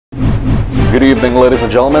Good evening, ladies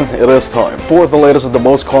and gentlemen. It is time for the latest and the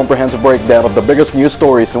most comprehensive breakdown of the biggest news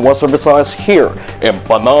stories in Western Visayas here in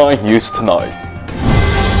Panay News Tonight.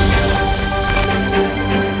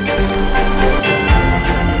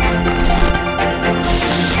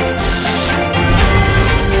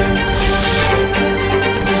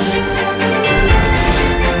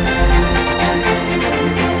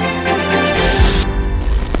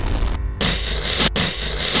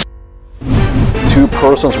 Two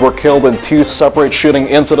persons were killed in two separate shooting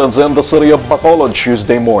incidents in the city of Bacolod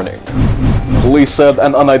Tuesday morning. Police said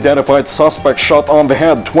an unidentified suspect shot on the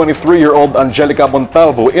head 23-year-old Angelica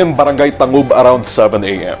Montalvo in Barangay Tangub around 7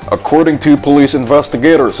 a.m. According to police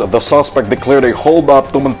investigators, the suspect declared a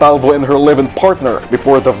hold-up to Montalvo and her live-in partner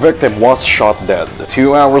before the victim was shot dead.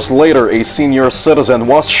 2 hours later, a senior citizen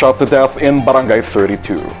was shot to death in Barangay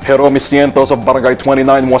 32. Jerome Cientos of Barangay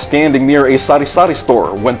 29 was standing near a sari-sari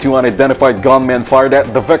store when two unidentified gunmen fired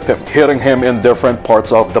at the victim, hitting him in different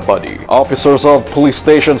parts of the body. Officers of police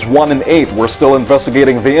stations 1 and 8 were still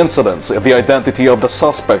investigating the incidents, the identity of the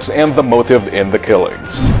suspects, and the motive in the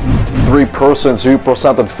killings. 3 persons who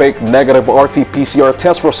presented fake negative RT-PCR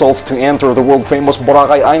test results to enter the world-famous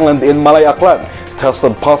Boracay Island in Aklan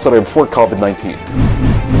tested positive for COVID-19.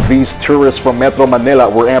 These tourists from Metro Manila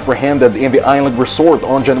were apprehended in the island resort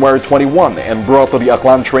on January 21 and brought to the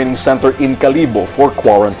Aklan Training Center in Calibo for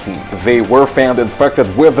quarantine. They were found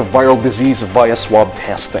infected with the viral disease via swab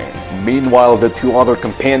testing. Meanwhile, the 2 other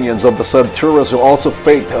companions of the said tourists who also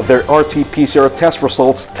faked their RT-PCR test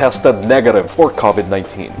results tested negative for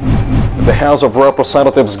COVID-19. The House of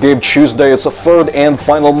Representatives gave Tuesday its third and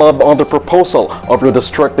final nod on the proposal of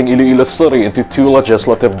redistricting Iloilo City into 2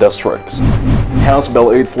 legislative districts. House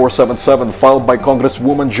Bill 8477, filed by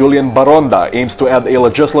Congresswoman Julian Baronda, aims to add a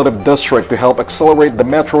legislative district to help accelerate the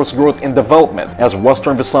metro's growth and development as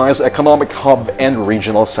Western Visayas economic hub and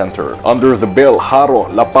regional center. Under the bill, Haro,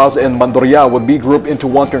 La Paz, and Mandoria would be grouped into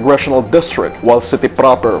 1 congressional district, while City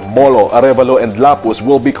Proper, Molo, Arevalo, and Lapus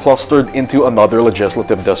will be clustered into another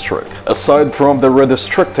legislative district. Aside from the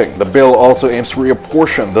redistricting, the bill also aims to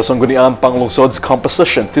reapportion the Sangguniang Panglungsod's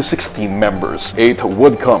composition to 16 members. 8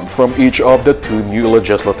 would come from each of the 2 new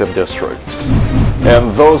legislative districts. And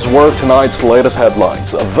those were tonight's latest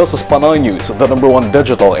headlines. This is Panay News, the #1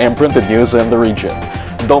 digital and printed news in the region.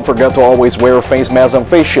 Don't forget to always wear face masks and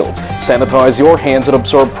face shields, sanitize your hands, and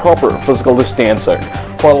observe proper physical distancing.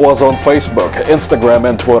 Follow us on Facebook, Instagram,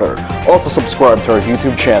 and Twitter. Also subscribe to our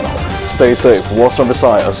YouTube channel. Stay safe, Western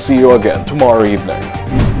Visayas. See you again tomorrow evening.